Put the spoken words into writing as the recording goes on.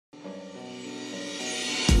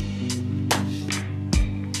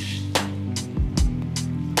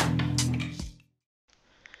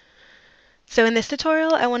So in this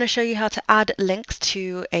tutorial, I want to show you how to add links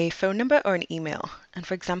to a phone number or an email. And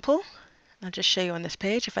for example, I'll just show you on this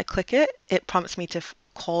page. If I click it, it prompts me to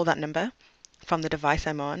call that number from the device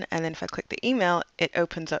I'm on. And then if I click the email, it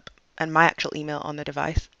opens up and my actual email on the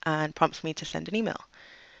device and prompts me to send an email.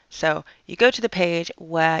 So you go to the page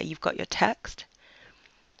where you've got your text.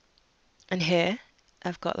 And here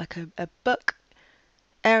I've got like a book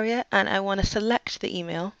area and I want to select the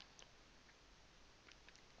email.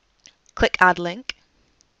 Click add link.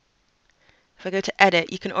 If I go to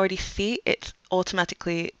edit, you can already see it's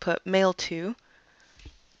automatically put mail to,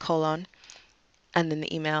 colon, and then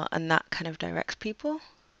the email, and that kind of directs people.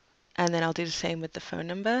 And then I'll do the same with the phone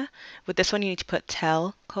number. With this one, you need to put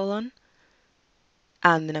tell, colon,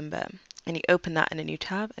 and the number. And you open that in a new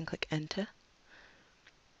tab and click enter.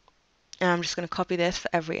 And I'm just going to copy this for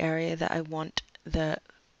every area that I want the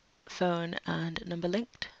phone and number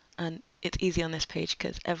linked. And it's easy on this page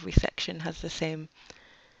because every section has the same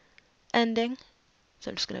ending.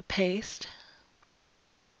 So I'm just going to paste.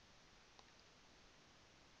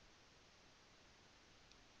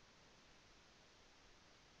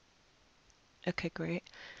 Okay, great.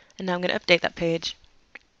 And now I'm going to update that page.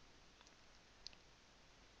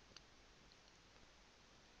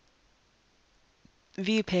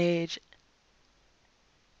 View page.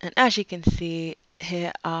 And as you can see,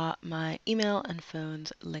 here are my email and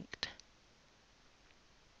phones linked.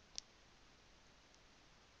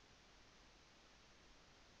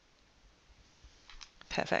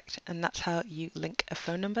 Perfect. And that's how you link a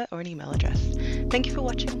phone number or an email address. Thank you for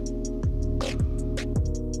watching.